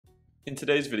In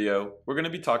today's video, we're going to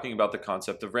be talking about the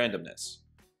concept of randomness.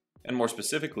 And more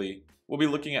specifically, we'll be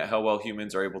looking at how well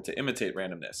humans are able to imitate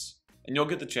randomness, and you'll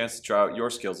get the chance to try out your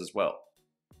skills as well.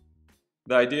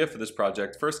 The idea for this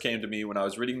project first came to me when I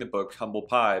was reading the book Humble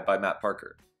Pie by Matt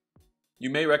Parker.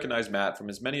 You may recognize Matt from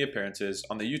his many appearances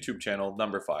on the YouTube channel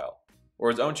Numberphile,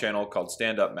 or his own channel called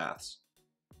Stand Up Maths.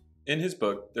 In his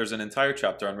book, there's an entire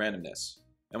chapter on randomness,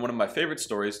 and one of my favorite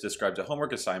stories describes a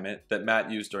homework assignment that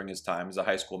Matt used during his time as a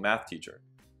high school math teacher.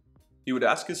 He would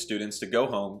ask his students to go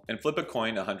home and flip a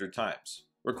coin 100 times,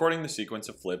 recording the sequence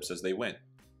of flips as they went.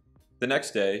 The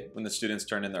next day, when the students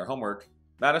turned in their homework,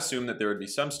 Matt assumed that there would be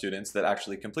some students that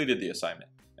actually completed the assignment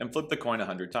and flipped the coin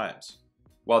 100 times,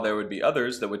 while there would be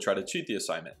others that would try to cheat the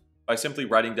assignment by simply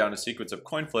writing down a sequence of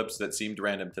coin flips that seemed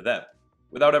random to them,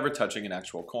 without ever touching an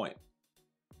actual coin.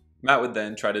 Matt would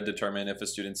then try to determine if a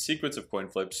student's sequence of coin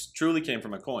flips truly came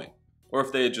from a coin, or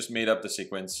if they had just made up the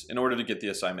sequence in order to get the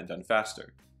assignment done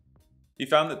faster. He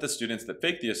found that the students that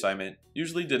faked the assignment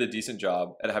usually did a decent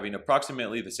job at having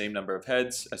approximately the same number of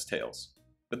heads as tails,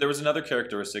 but there was another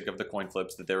characteristic of the coin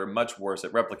flips that they were much worse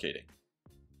at replicating.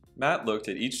 Matt looked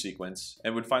at each sequence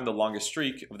and would find the longest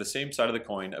streak of the same side of the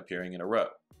coin appearing in a row.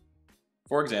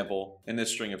 For example, in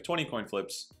this string of 20 coin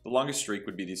flips, the longest streak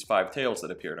would be these 5 tails that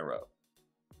appear in a row.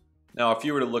 Now, if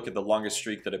you were to look at the longest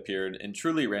streak that appeared in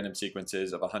truly random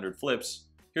sequences of 100 flips,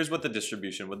 here's what the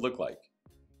distribution would look like.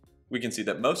 We can see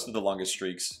that most of the longest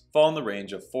streaks fall in the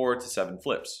range of 4 to 7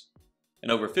 flips, and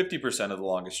over 50% of the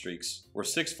longest streaks were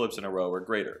 6 flips in a row or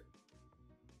greater.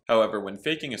 However, when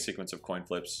faking a sequence of coin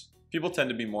flips, people tend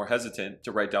to be more hesitant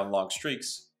to write down long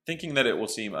streaks, thinking that it will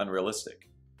seem unrealistic.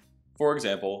 For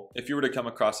example, if you were to come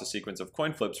across a sequence of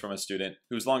coin flips from a student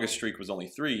whose longest streak was only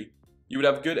 3, you would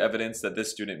have good evidence that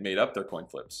this student made up their coin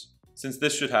flips, since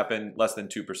this should happen less than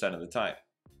 2% of the time.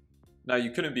 Now,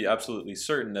 you couldn't be absolutely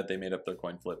certain that they made up their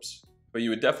coin flips, but you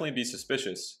would definitely be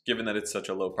suspicious given that it's such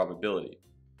a low probability.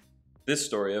 This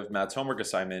story of Matt's homework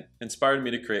assignment inspired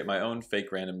me to create my own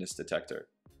fake randomness detector.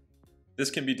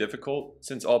 This can be difficult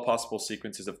since all possible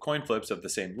sequences of coin flips of the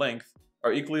same length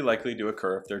are equally likely to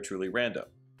occur if they're truly random,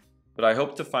 but I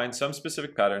hope to find some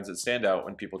specific patterns that stand out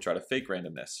when people try to fake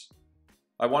randomness.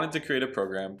 I wanted to create a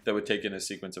program that would take in a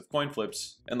sequence of coin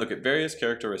flips and look at various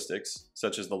characteristics,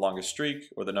 such as the longest streak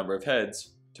or the number of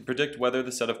heads, to predict whether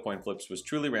the set of coin flips was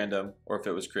truly random or if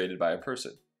it was created by a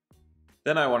person.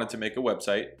 Then I wanted to make a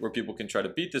website where people can try to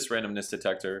beat this randomness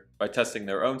detector by testing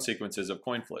their own sequences of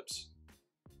coin flips.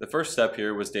 The first step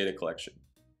here was data collection.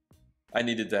 I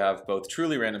needed to have both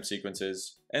truly random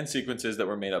sequences and sequences that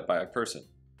were made up by a person.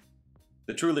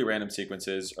 The truly random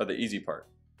sequences are the easy part.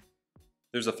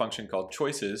 There's a function called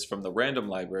choices from the random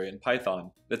library in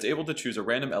Python that's able to choose a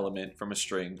random element from a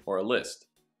string or a list.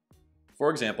 For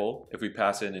example, if we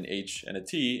pass in an H and a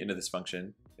T into this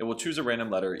function, it will choose a random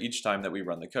letter each time that we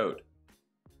run the code.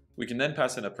 We can then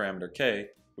pass in a parameter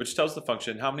k, which tells the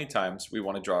function how many times we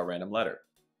want to draw a random letter.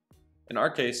 In our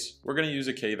case, we're going to use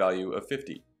a k value of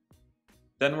 50.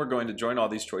 Then we're going to join all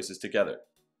these choices together.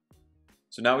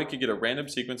 So now we could get a random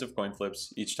sequence of coin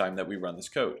flips each time that we run this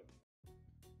code.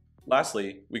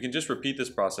 Lastly, we can just repeat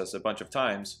this process a bunch of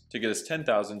times to get us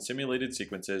 10,000 simulated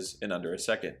sequences in under a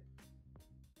second.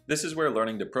 This is where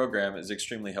learning to program is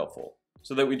extremely helpful,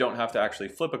 so that we don't have to actually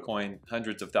flip a coin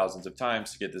hundreds of thousands of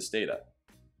times to get this data.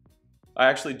 I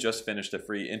actually just finished a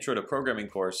free Intro to Programming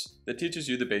course that teaches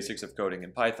you the basics of coding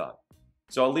in Python,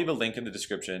 so I'll leave a link in the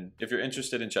description if you're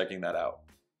interested in checking that out.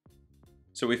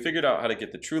 So we figured out how to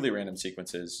get the truly random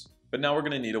sequences, but now we're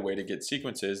going to need a way to get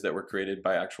sequences that were created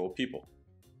by actual people.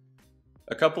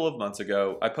 A couple of months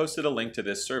ago, I posted a link to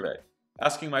this survey,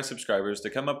 asking my subscribers to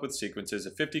come up with sequences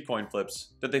of 50 coin flips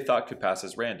that they thought could pass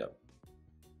as random.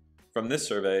 From this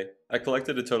survey, I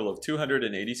collected a total of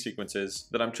 280 sequences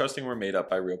that I'm trusting were made up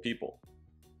by real people.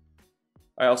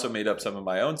 I also made up some of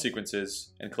my own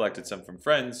sequences and collected some from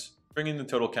friends, bringing the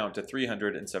total count to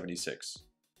 376.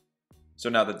 So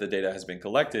now that the data has been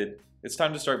collected, it's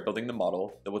time to start building the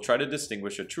model that will try to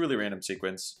distinguish a truly random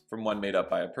sequence from one made up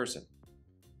by a person.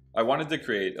 I wanted to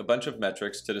create a bunch of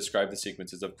metrics to describe the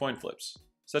sequences of coin flips,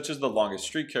 such as the longest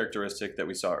streak characteristic that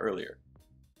we saw earlier.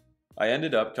 I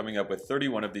ended up coming up with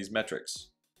 31 of these metrics,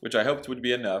 which I hoped would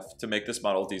be enough to make this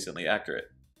model decently accurate.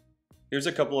 Here's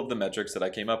a couple of the metrics that I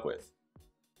came up with.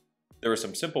 There were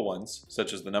some simple ones,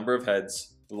 such as the number of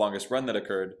heads, the longest run that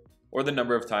occurred, or the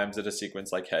number of times that a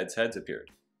sequence like heads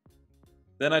appeared.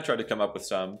 Then I tried to come up with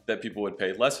some that people would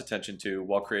pay less attention to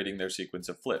while creating their sequence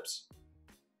of flips.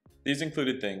 These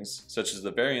included things such as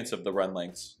the variance of the run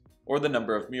lengths or the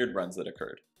number of mirrored runs that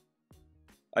occurred.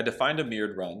 I defined a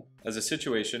mirrored run as a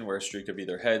situation where a streak of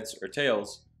either heads or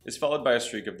tails is followed by a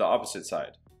streak of the opposite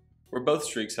side. where both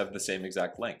streaks have the same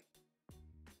exact length.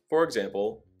 For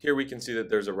example, here we can see that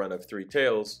there's a run of 3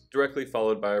 tails directly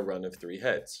followed by a run of 3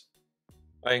 heads.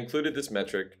 I included this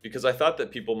metric because I thought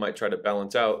that people might try to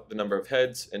balance out the number of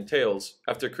heads and tails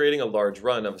after creating a large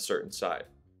run of a certain side.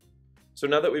 So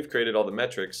now that we've created all the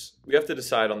metrics, we have to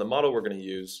decide on the model we're going to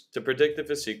use to predict if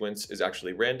a sequence is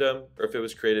actually random or if it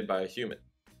was created by a human.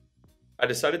 I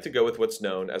decided to go with what's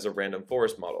known as a random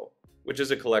forest model, which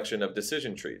is a collection of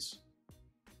decision trees.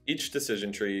 Each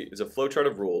decision tree is a flowchart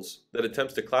of rules that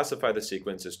attempts to classify the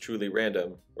sequence as truly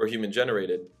random or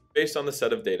human-generated based on the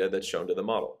set of data that's shown to the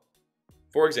model.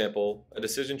 For example, a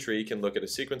decision tree can look at a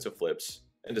sequence of flips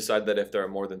and decide that if there are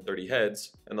more than 30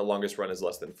 heads and the longest run is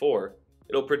less than 4,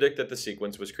 it'll predict that the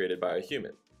sequence was created by a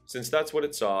human, since that's what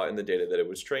it saw in the data that it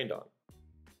was trained on.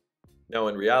 Now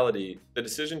in reality, the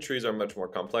decision trees are much more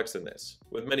complex than this,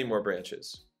 with many more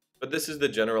branches, but this is the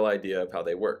general idea of how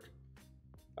they work.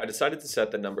 I decided to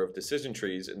set the number of decision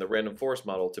trees in the random forest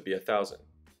model to be 1,000.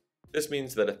 This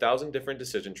means that 1,000 different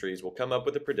decision trees will come up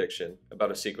with a prediction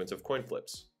about a sequence of coin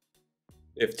flips.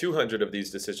 If 200 of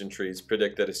these decision trees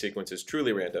predict that a sequence is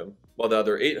truly random, while the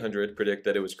other 800 predict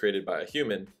that it was created by a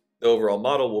human, the overall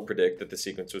model will predict that the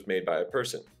sequence was made by a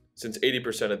person, since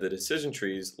 80% of the decision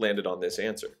trees landed on this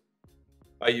answer.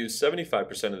 I used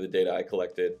 75% of the data I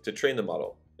collected to train the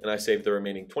model, and I saved the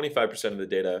remaining 25% of the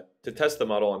data to test the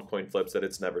model on coin flips that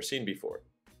it's never seen before.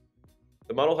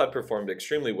 The model had performed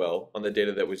extremely well on the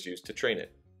data that was used to train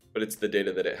it, but it's the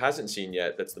data that it hasn't seen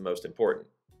yet that's the most important.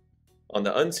 On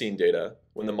the unseen data,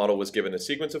 when the model was given a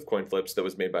sequence of coin flips that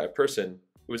was made by a person,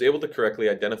 it was able to correctly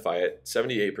identify it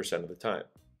 78% of the time.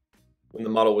 When the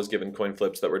model was given coin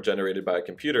flips that were generated by a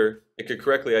computer, it could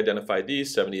correctly identify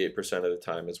these 78% of the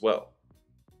time as well.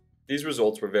 These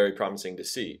results were very promising to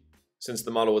see, since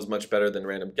the model was much better than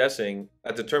random guessing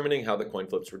at determining how the coin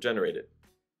flips were generated.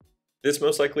 This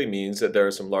most likely means that there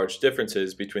are some large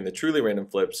differences between the truly random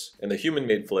flips and the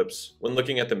human-made flips when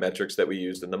looking at the metrics that we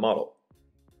used in the model.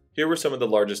 Here were some of the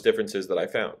largest differences that I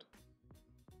found.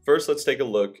 First, let's take a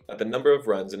look at the number of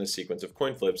runs in a sequence of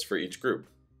coin flips for each group.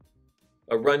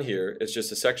 A run here is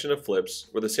just a section of flips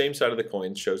where the same side of the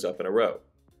coin shows up in a row.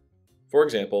 For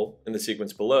example, in the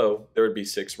sequence below, there would be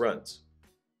 6 runs.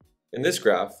 In this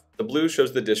graph, the blue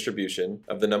shows the distribution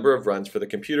of the number of runs for the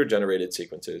computer-generated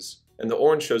sequences, and the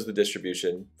orange shows the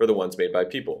distribution for the ones made by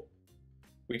people.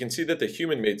 We can see that the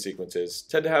human-made sequences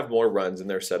tend to have more runs in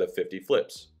their set of 50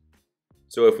 flips.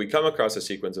 So if we come across a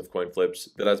sequence of coin flips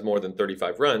that has more than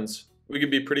 35 runs, we can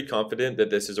be pretty confident that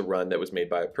this is a run that was made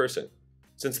by a person,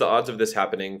 since the odds of this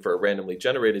happening for a randomly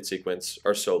generated sequence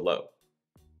are so low.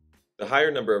 The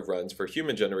higher number of runs for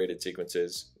human-generated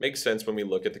sequences makes sense when we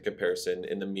look at the comparison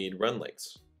in the mean run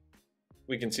lengths.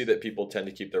 We can see that people tend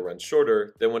to keep their runs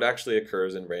shorter than what actually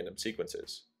occurs in random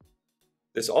sequences.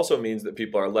 This also means that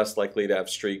people are less likely to have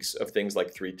streaks of things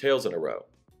like 3 tails in a row,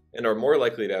 and are more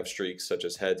likely to have streaks such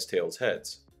as heads, tails,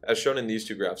 heads, as shown in these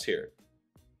 2 graphs here.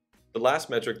 The last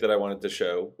metric that I wanted to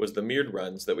show was the mirrored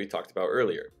runs that we talked about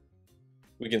earlier.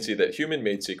 We can see that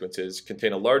human-made sequences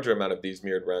contain a larger amount of these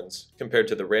mirrored runs compared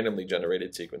to the randomly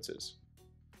generated sequences.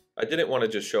 I didn't want to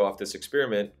just show off this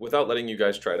experiment without letting you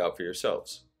guys try it out for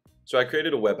yourselves. So I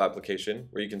created a web application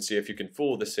where you can see if you can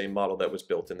fool the same model that was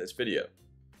built in this video.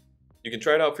 You can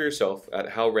try it out for yourself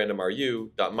at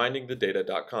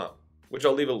howrandomareYou.mindingthedata.com, which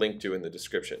I'll leave a link to in the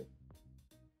description.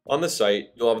 On the site,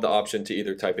 you'll have the option to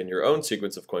either type in your own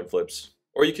sequence of coin flips,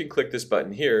 or you can click this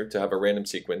button here to have a random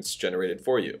sequence generated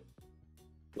for you.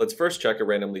 Let's first check a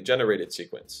randomly generated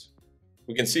sequence.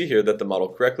 We can see here that the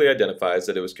model correctly identifies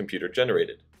that it was computer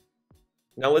generated.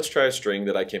 Now let's try a string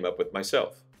that I came up with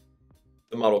myself.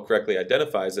 The model correctly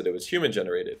identifies that it was human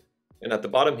generated, and at the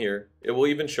bottom here, it will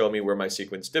even show me where my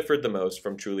sequence differed the most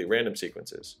from truly random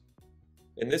sequences.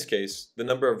 In this case, the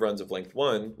number of runs of length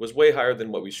 1 was way higher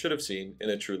than what we should have seen in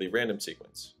a truly random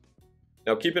sequence.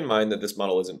 Now keep in mind that this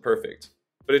model isn't perfect,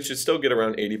 but it should still get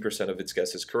around 80% of its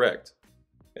guesses correct.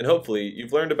 And hopefully,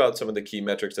 you've learned about some of the key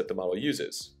metrics that the model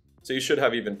uses, so you should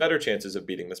have even better chances of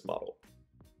beating this model.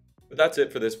 But that's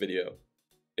it for this video.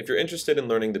 If you're interested in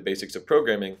learning the basics of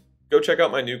programming, go check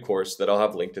out my new course that I'll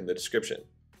have linked in the description.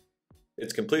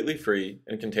 It's completely free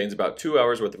and contains about 2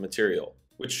 hours worth of material,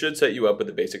 which should set you up with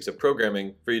the basics of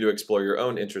programming for you to explore your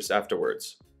own interests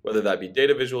afterwards, whether that be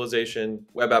data visualization,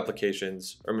 web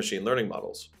applications, or machine learning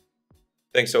models.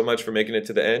 Thanks so much for making it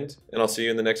to the end, and I'll see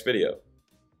you in the next video.